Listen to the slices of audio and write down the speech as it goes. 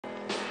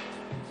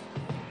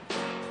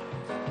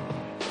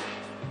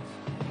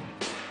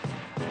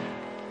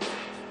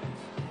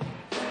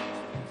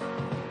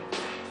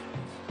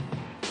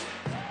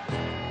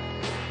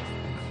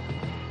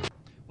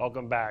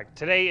Welcome back.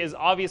 Today is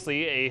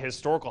obviously a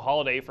historical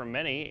holiday for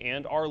many,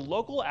 and our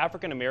local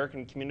African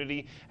American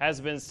community has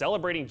been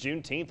celebrating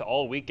Juneteenth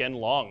all weekend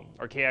long.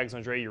 Our KAG's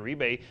Andrea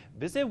Uribe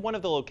visited one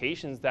of the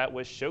locations that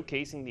was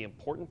showcasing the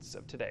importance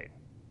of today.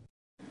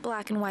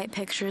 Black and white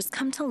pictures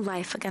come to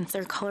life against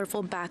their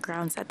colorful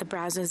backgrounds at the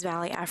Brazos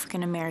Valley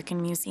African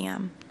American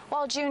Museum.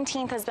 While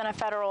Juneteenth has been a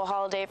federal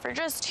holiday for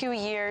just 2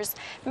 years,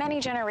 many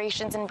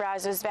generations in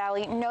Brazos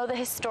Valley know the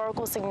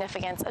historical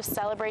significance of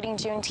celebrating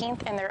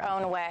Juneteenth in their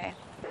own way.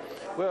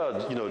 Well,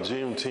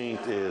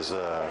 Juneteenth is,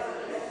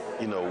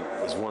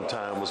 is one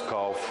time was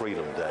called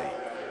Freedom Day.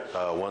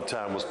 One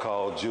time was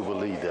called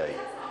Jubilee Day.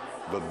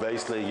 But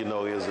basically,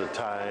 is a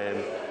time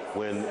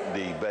when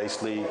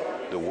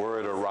the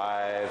word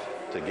arrived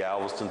to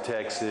Galveston,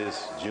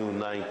 Texas, June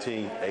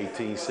 19,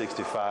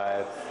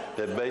 1865,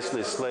 that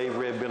basically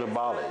slavery had been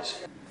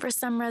abolished. For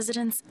some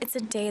residents, it's a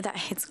day that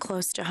hits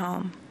close to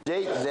home. The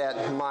date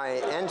that my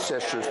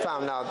ancestors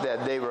found out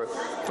that they were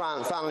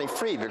finally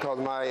free, because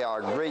my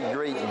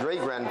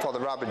great-great-great-grandfather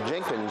Robert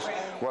Jenkins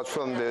was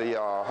from the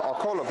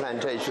Arcola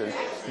plantation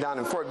down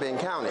in Fort Bend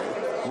County,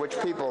 which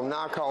people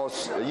now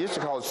used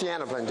to call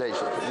Sienna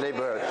Plantation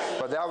neighborhood.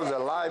 But that was a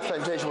live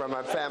plantation where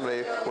my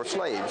family were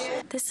slaves.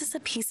 This is a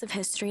piece of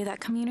history that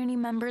community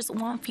members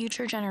want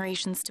future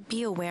generations to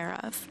be aware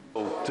of.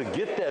 To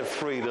get that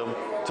freedom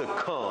to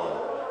come,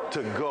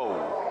 to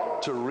go,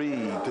 to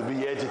read, to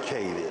be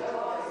educated.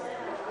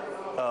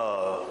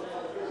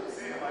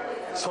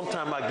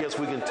 Sometimes I guess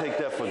we can take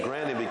that for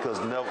granted because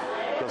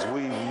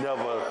we've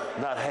never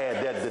not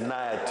had that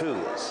denied to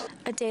us.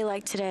 A day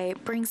like today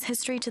brings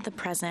history to the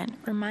present,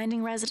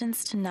 reminding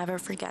residents to never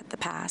forget the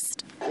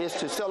past. It's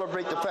to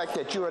celebrate the fact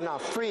that you are now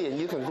free and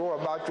you can go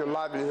about your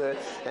livelihood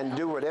and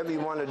do whatever you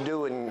want to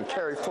do and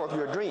carry forth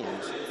your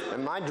dreams.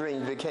 And my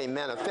dreams became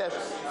manifest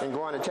in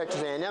going to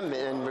Texas A&M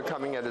and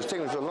becoming a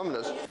distinguished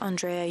alumnus.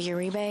 Andrea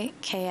Uribe,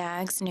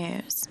 KAG's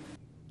News.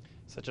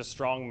 Such a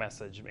strong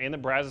message. And the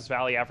Brazos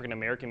Valley African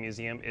American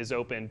Museum is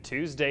open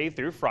Tuesday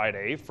through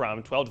Friday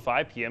from 12 to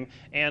 5 p.m.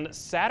 and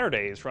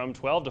Saturdays from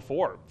 12 to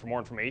 4. For more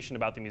information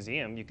about the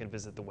museum, you can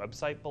visit the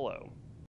website below.